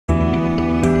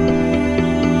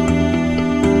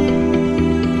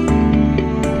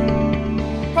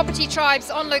Property Tribes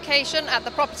on location at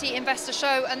the Property Investor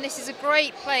Show, and this is a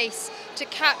great place to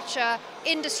capture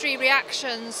industry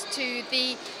reactions to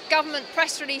the government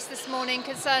press release this morning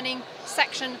concerning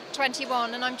Section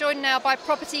 21. And I'm joined now by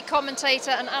property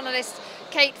commentator and analyst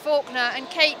Kate Faulkner. And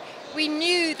Kate, we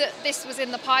knew that this was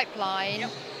in the pipeline.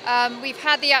 Yep. We've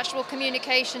had the actual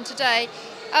communication today.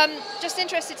 Just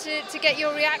interested to get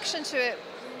your reaction to it.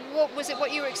 What was it,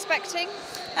 what you were expecting?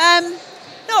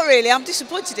 Not really. I'm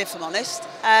disappointed, if I'm honest.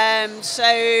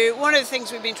 So one of the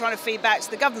things we've been trying to feed back to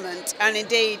the government, and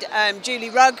indeed Julie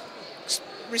Rugg,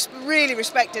 really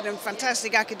respected and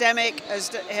fantastic academic,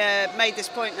 has made this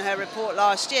point in her report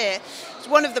last year. It's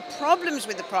one of the problems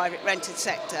with the private rented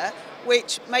sector,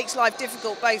 which makes life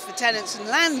difficult both for tenants and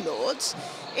landlords,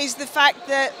 is the fact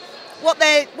that what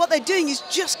they're doing is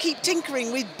just keep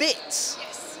tinkering with bits.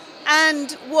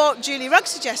 And what Julie Rugg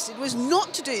suggested was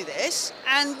not to do this,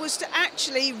 and was to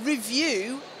actually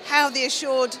review how the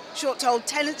assured short-hold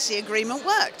tenancy agreement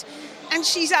worked. And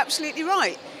she's absolutely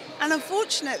right. And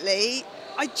unfortunately,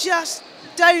 I just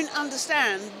don't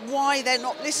understand why they're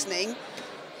not listening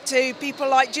to people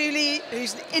like Julie,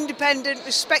 who's an independent,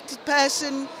 respected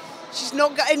person. She's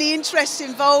not got any interests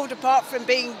involved apart from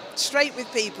being straight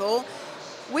with people.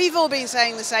 We've all been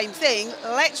saying the same thing.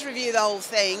 Let's review the whole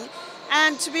thing.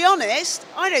 And to be honest,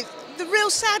 the real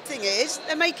sad thing is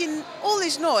they're making all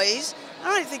this noise.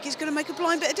 I don't think it's going to make a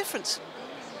blind bit of difference.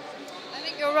 I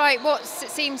think you're right. What it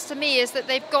seems to me is that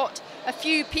they've got a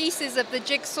few pieces of the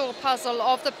jigsaw puzzle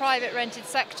of the private rented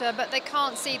sector, but they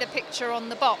can't see the picture on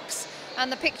the box.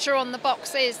 And the picture on the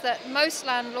box is that most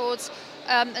landlords,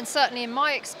 and certainly in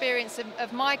my experience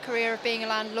of my career of being a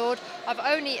landlord, I've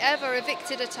only ever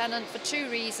evicted a tenant for two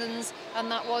reasons, and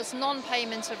that was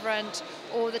non-payment of rent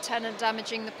or the tenant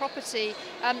damaging the property.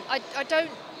 I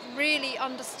don't really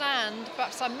understand,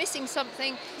 perhaps I'm missing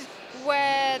something,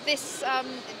 where this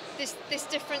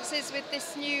difference is with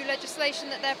this new legislation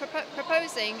that they're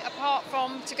proposing, apart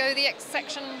from to go the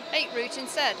Section 8 route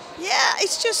instead. Yeah,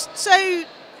 it's just so...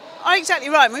 Exactly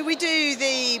right. I mean, we do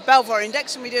the Belvoir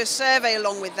Index and we do a survey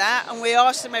along with that, and we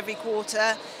ask them every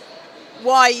quarter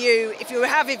if you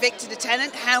have evicted a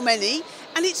tenant, how many?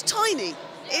 And it's tiny.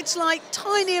 It's like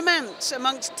tiny amounts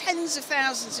amongst tens of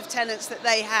thousands of tenants that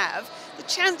they have. The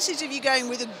chances of you going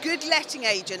with a good letting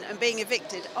agent and being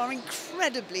evicted are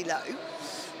incredibly low.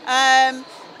 And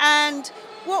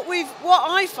what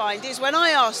I find is when I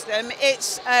ask them,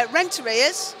 it's rent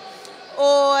arrears,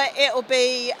 or it'll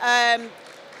be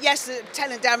yes, the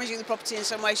tenant damaging the property in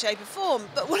some way, shape or form.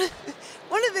 But one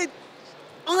of the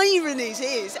ironies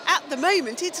is, at the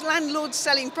moment, it's landlords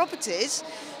selling properties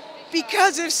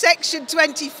because of Section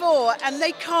 24, and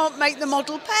they can't make the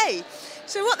model pay.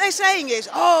 So what they're saying is,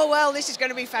 oh, well, this is going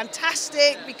to be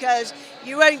fantastic because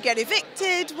you won't get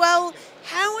evicted. Well,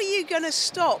 how are you going to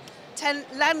stop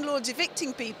landlords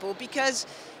evicting people because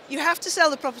you have to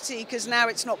sell the property because now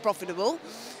it's not profitable?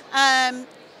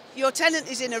 Your tenant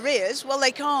is in arrears. Well,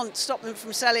 they can't stop them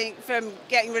from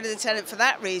getting rid of the tenant for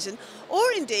that reason. Or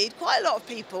indeed, quite a lot of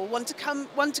people want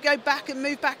to go back and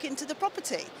move back into the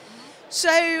property.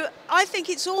 So I think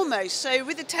it's almost, so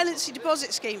with the tenancy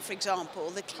deposit scheme, for example,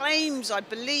 the claims, I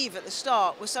believe, at the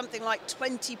start was something like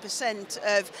 20%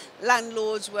 of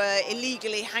landlords were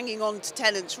illegally hanging on to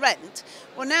tenants' rent.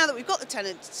 Well, now that we've got the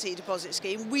tenancy deposit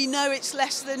scheme, we know it's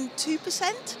less than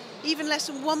 2%, even less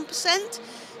than 1%.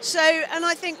 So, and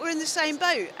I think we're in the same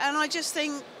boat. And I just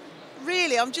think,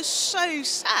 really, I'm just so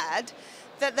sad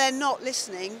that they're not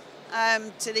listening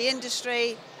to the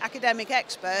industry, academic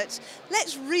experts.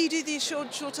 Let's redo the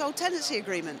assured short-hold tenancy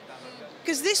agreement,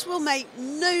 because this will make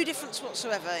no difference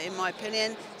whatsoever, in my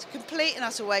opinion. It's a complete and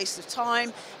utter waste of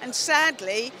time. And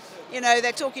sadly, you know,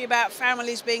 they're talking about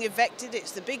families being evicted.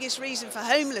 It's the biggest reason for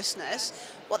homelessness.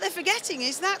 What they're forgetting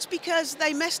is that's because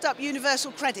they messed up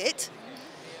universal credit.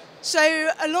 So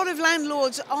a lot of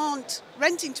landlords aren't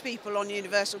renting to people on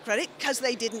universal credit because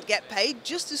they didn't get paid,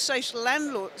 just as social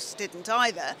landlords didn't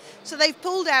either. So they've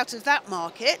pulled out of that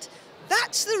market.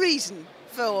 That's the reason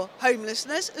for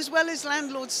homelessness, as well as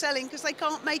landlords selling because they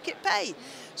can't make it pay.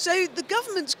 So the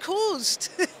government's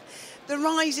caused the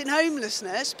rise in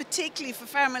homelessness, particularly for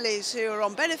families who are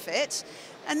on benefits.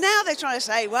 And now they're trying to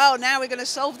say, well, now we're going to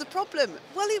solve the problem.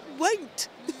 Well, it won't.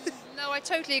 No, I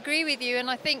totally agree with you, and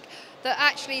I think that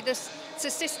actually the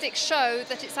statistics show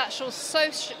that it's actual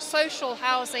social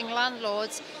housing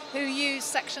landlords who use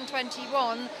Section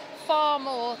 21 far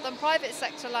more than private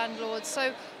sector landlords.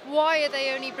 So why are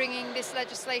they only bringing this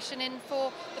legislation in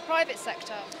for the private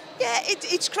sector? Yeah,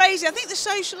 it's crazy. I think the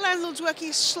social landlord's working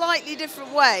a slightly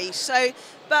different way.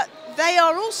 But they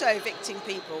are also evicting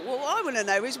people. Well, what I want to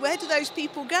know is, where do those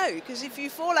people go? Because if you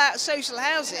fall out of social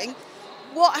housing,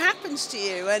 what happens to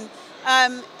you? And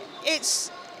I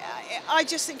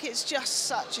just think it's just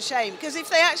such a shame, because if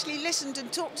they actually listened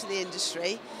and talked to the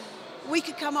industry, we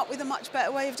could come up with a much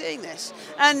better way of doing this.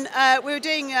 And we were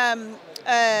doing an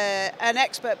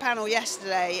expert panel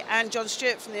yesterday, and John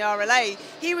Stewart from the RLA,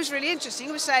 he was really interesting.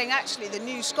 He was saying actually the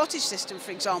new Scottish system,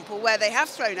 for example, where they have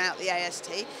thrown out the AST,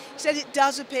 he said it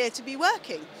does appear to be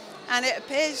working, and it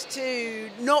appears to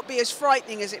not be as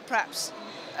frightening as it perhaps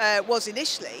was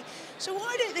initially. So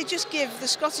why don't they just give the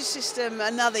Scottish system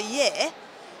another year,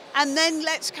 and then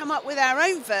let's come up with our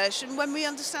own version when we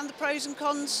understand the pros and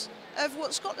cons of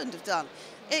what Scotland have done.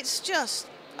 It's just,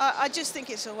 I just think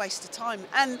it's a waste of time.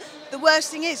 And the worst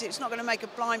thing is, it's not going to make a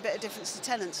blind bit of difference to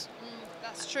tenants.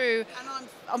 That's true. And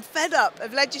I'm fed up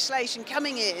of legislation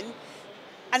coming in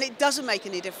and it doesn't make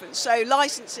any difference. So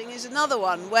licensing is another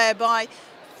one whereby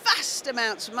vast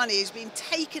amounts of money is being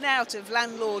taken out of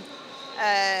landlords'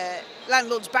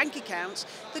 bank accounts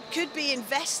that could be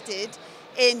invested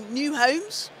in new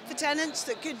homes for tenants,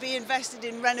 that could be invested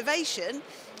in renovation.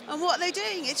 And what are they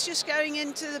doing? It's just going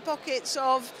into the pockets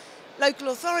of local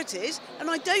authorities, and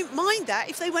I don't mind that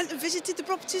if they went and visited the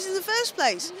properties in the first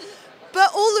place.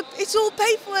 But it's all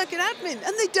paperwork and admin,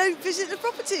 and they don't visit the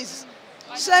properties.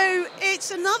 So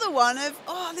it's another one of,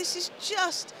 this is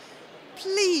just,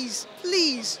 please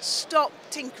stop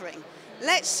tinkering.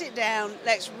 Let's sit down,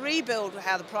 let's rebuild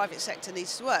how the private sector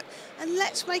needs to work, and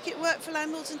let's make it work for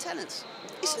landlords and tenants.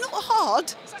 It's not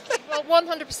hard. Exactly. Well,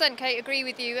 100%, Kate, agree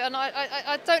with you. And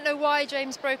I don't know why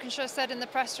James Brokenshaw said in the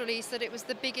press release that it was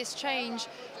the biggest change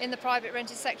in the private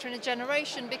rented sector in a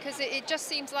generation, because it just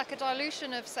seems like a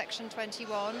dilution of Section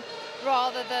 21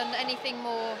 rather than anything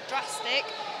more drastic.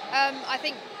 I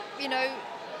think,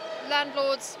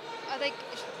 landlords,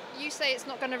 you say it's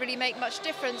not going to really make much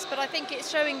difference, but I think it's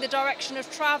showing the direction of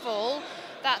travel,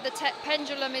 that the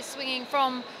pendulum is swinging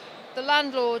from the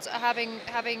landlords are having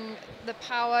the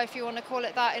power, if you want to call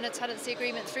it that, in a tenancy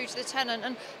agreement through to the tenant.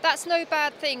 And that's no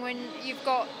bad thing when you've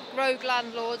got rogue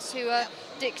landlords who are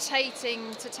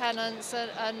dictating to tenants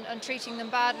and treating them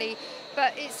badly.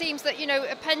 But it seems that,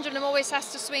 a pendulum always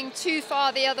has to swing too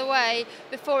far the other way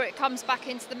before it comes back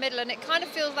into the middle. And it kind of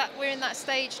feels that we're in that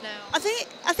stage now. I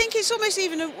think it's almost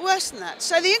even worse than that.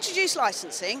 So they introduced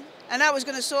licensing, and that was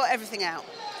going to sort everything out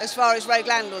as far as rogue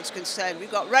landlords are concerned. We've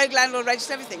got rogue landlord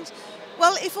registered everything.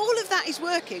 Well, if all of that is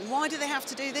working, why do they have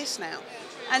to do this now?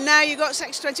 And now you've got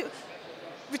Section 20,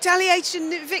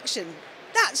 retaliation eviction,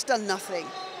 that's done nothing.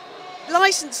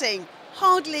 Licensing,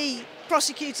 hardly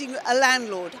prosecuting a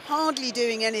landlord, hardly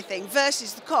doing anything,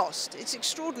 versus the cost. It's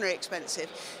extraordinarily expensive.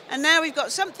 And now we've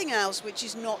got something else which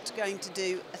is not going to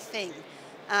do a thing.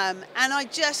 And I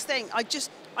just think, I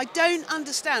don't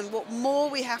understand what more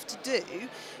we have to do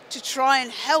to try and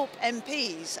help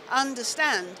MPs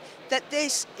understand that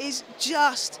this is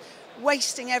just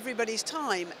wasting everybody's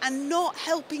time and not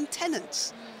helping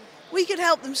tenants. We could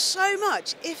help them so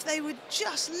much if they would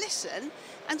just listen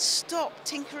and stop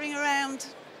tinkering around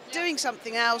doing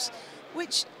something else,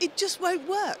 which it just won't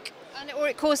work. Or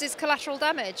it causes collateral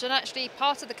damage, and actually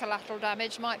part of the collateral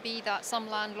damage might be that some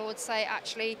landlords say,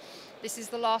 actually, this is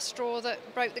the last straw that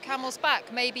broke the camel's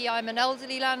back. Maybe I'm an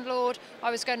elderly landlord,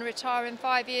 I was going to retire in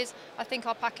 5 years, I think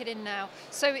I'll pack it in now.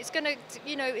 So it's going to,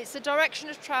 it's the direction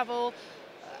of travel,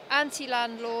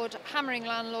 anti-landlord, hammering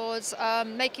landlords,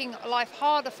 making life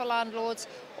harder for landlords.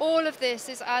 All of this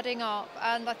is adding up,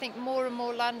 and I think more and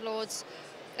more landlords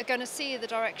are going to see the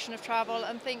direction of travel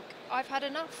and think, I've had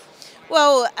enough.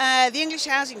 Well, the English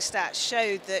housing stats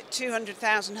showed that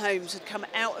 200,000 homes had come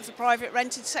out of the private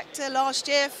rented sector last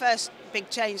year, first big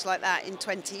change like that in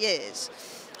 20 years.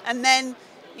 And then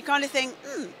you kind of think,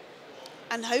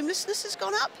 and homelessness has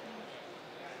gone up?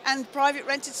 And private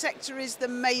rented sector is the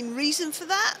main reason for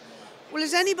that? Well,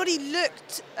 has anybody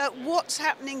looked at what's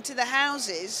happening to the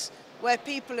houses where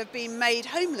people have been made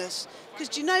homeless? Because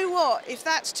do you know what? If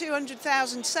that's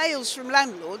 200,000 sales from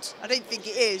landlords, I don't think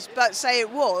it is, but say it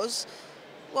was,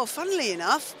 well, funnily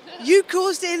enough, you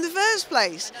caused it in the first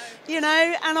place, and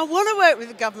I want to work with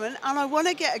the government and I want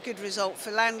to get a good result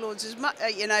for landlords as much,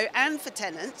 and for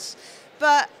tenants.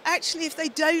 But actually, if they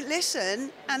don't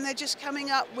listen and they're just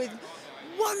coming up with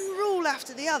one rule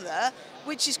after the other,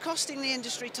 which is costing the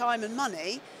industry time and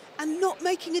money and not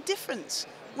making a difference,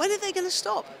 when are they going to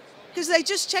stop? Because they're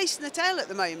just chasing the tail at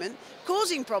the moment,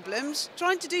 causing problems,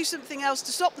 trying to do something else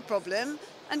to stop the problem,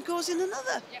 and causing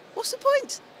another. Yep. What's the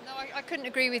point? No, I couldn't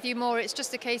agree with you more. It's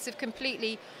just a case of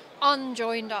completely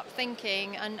unjoined up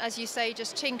thinking, and as you say,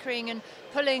 just tinkering and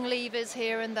pulling levers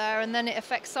here and there, and then it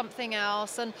affects something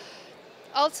else, and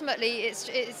ultimately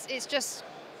it's just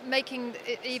making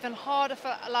it even harder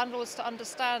for landlords to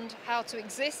understand how to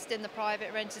exist in the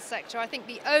private rented sector. I think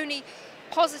the only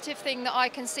positive thing that I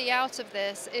can see out of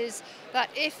this is that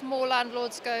if more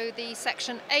landlords go the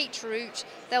Section 8 route,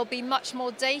 there'll be much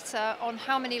more data on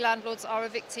how many landlords are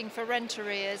evicting for rent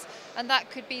arrears, and that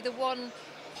could be the one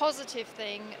positive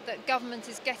thing, that government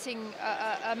is getting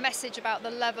a message about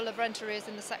the level of rent arrears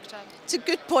in the sector. It's a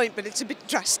good point, but it's a bit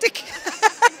drastic.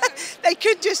 They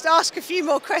could just ask a few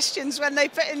more questions when they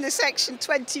put in the Section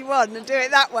 21 and do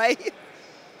it that way.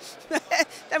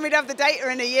 Then we'd have the data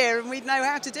in a year and we'd know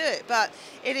how to do it. But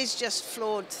it is just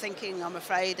flawed thinking, I'm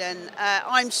afraid. And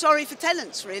I'm sorry for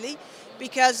tenants, really,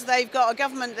 because they've got a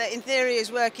government that in theory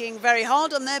is working very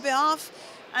hard on their behalf,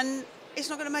 and it's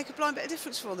not going to make a blind bit of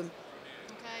difference for them.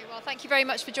 Well, thank you very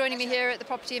much for joining me here at the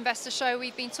Property Investor Show.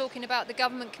 We've been talking about the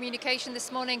government communication this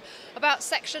morning about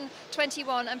Section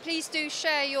 21, and please do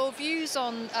share your views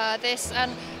on this,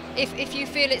 and if you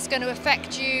feel it's going to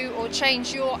affect you or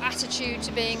change your attitude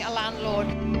to being a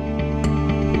landlord.